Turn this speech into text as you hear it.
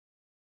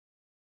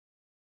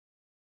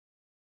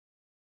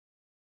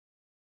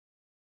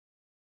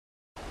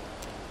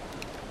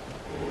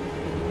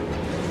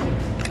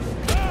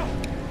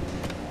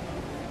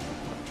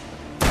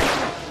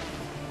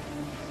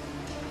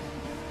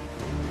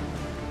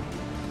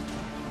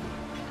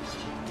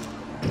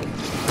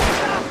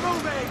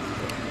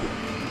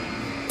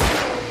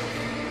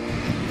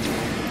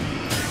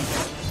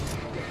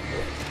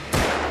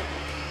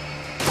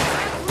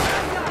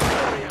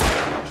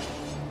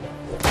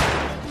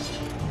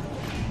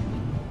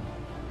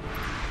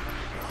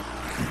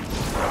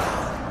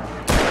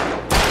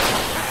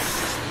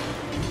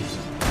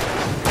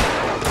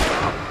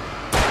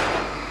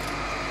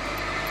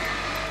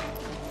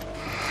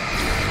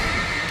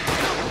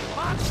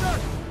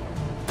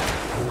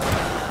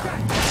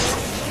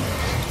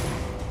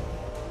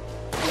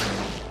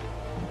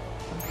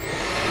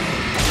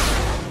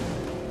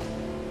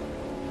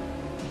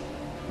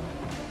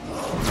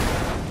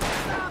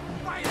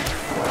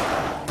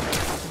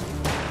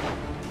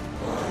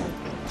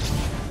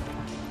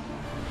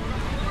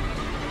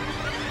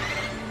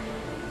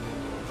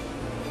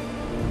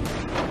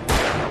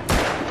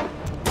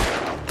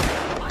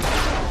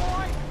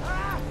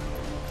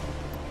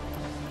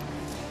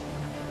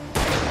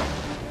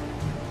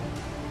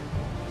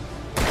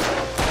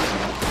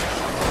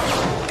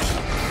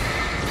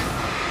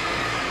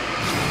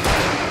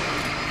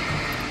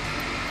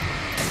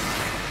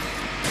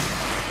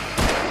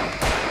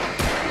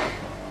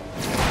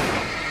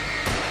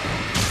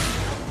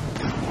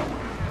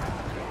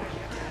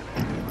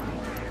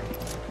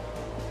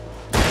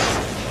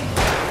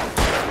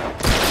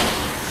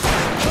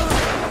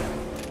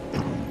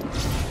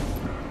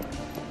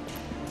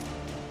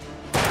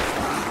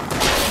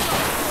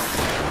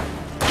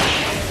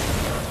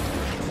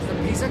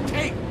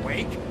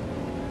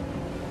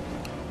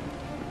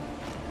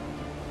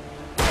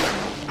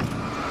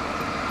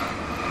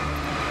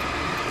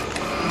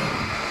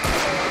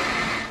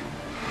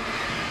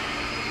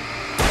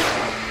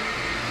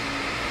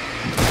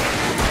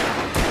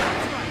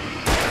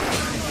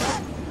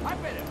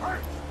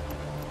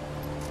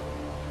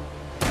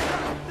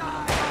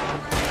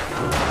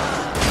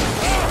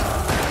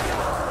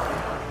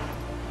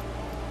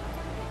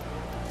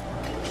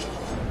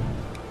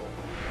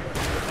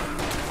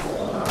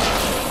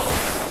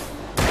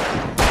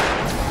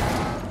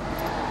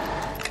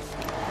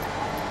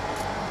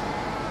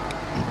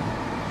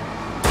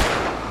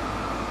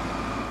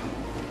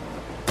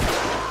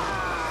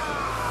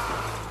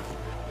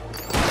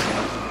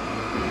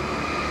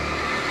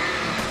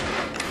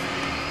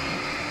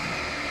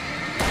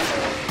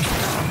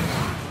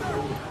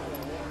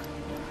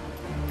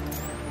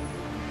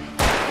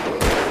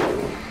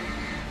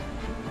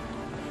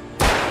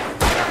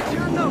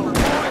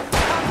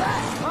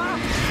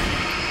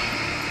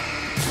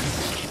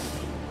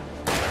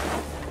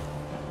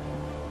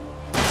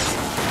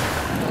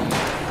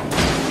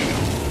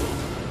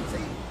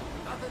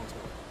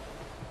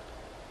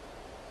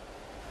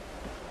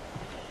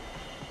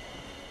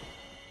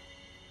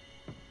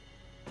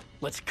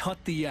Let's cut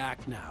the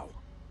act now.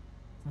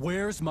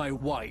 Where's my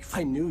wife?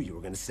 I knew you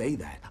were gonna say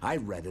that. I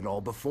read it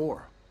all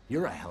before.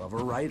 You're a hell of a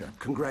writer.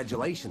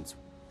 Congratulations.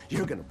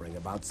 You're gonna bring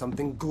about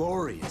something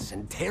glorious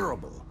and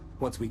terrible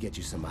once we get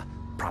you some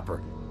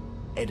proper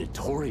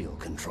editorial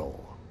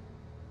control.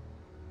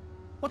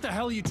 What the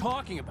hell are you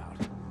talking about?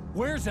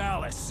 Where's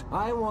Alice?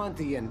 I want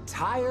the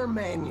entire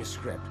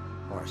manuscript,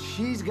 or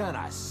she's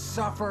gonna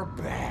suffer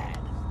bad.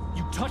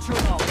 You touch her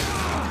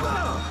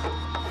up.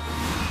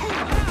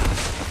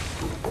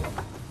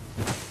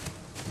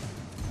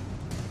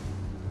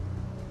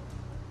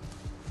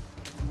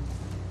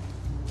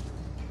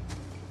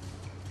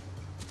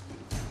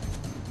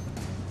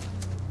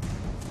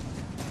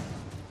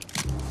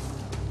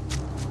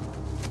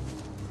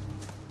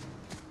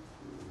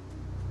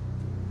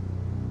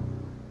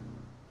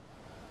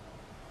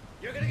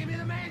 You're gonna give me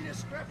the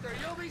manuscript, or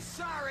you'll be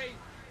sorry.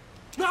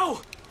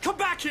 No! Come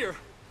back here!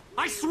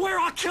 I swear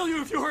I'll kill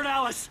you if you hurt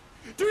Alice!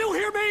 Do you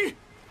hear me?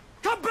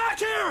 Come back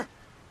here!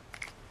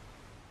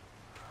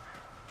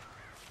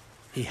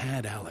 He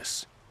had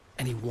Alice,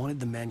 and he wanted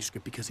the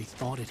manuscript because he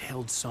thought it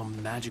held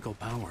some magical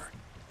power.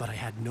 But I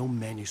had no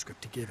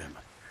manuscript to give him.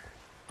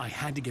 I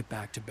had to get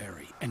back to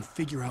Barry and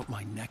figure out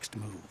my next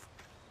move.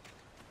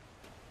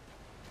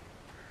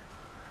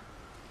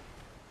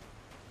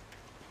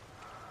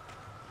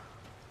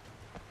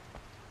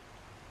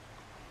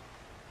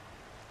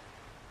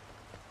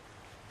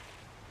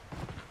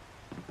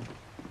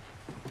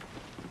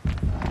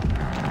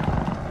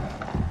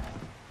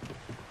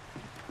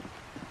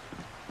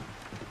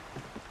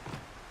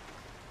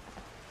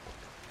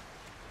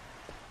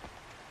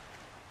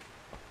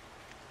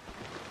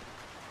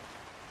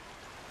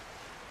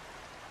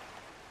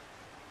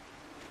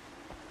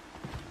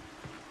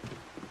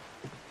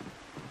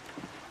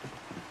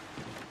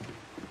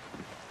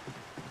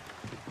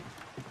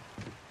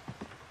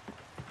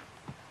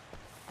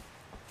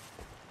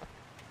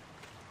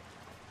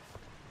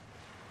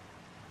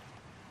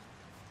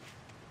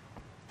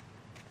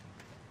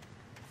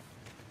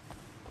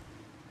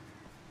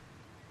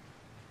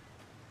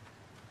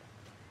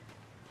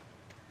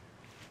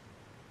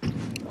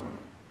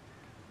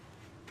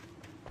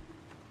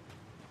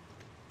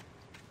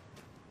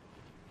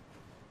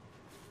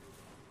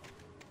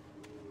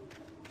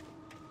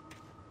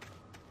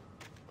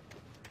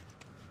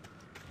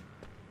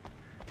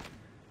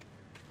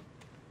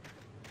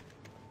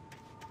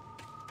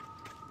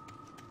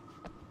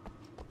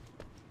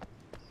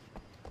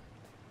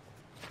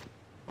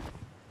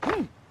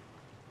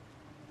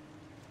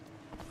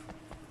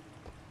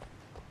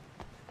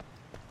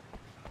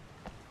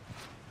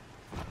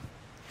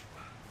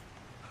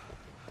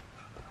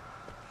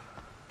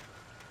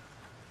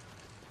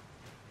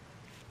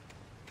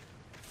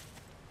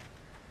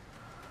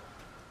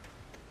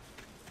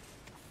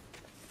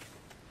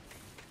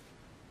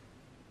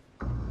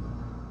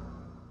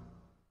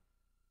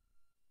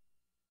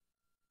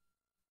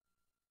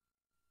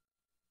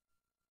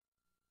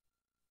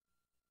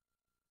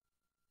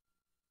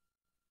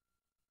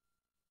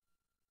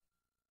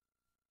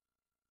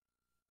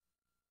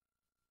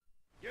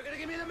 You're gonna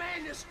give me the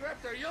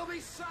manuscript, or you'll be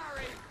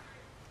sorry.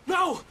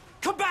 No!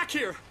 Come back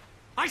here!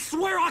 I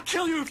swear I'll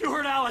kill you if you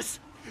hurt Alice!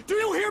 Do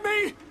you hear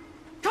me?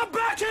 Come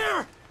back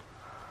here!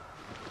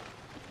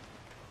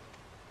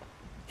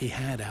 He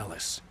had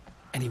Alice,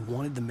 and he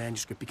wanted the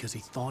manuscript because he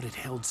thought it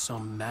held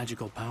some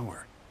magical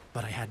power.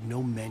 But I had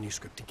no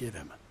manuscript to give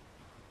him.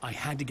 I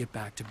had to get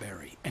back to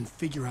Barry and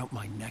figure out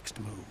my next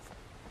move.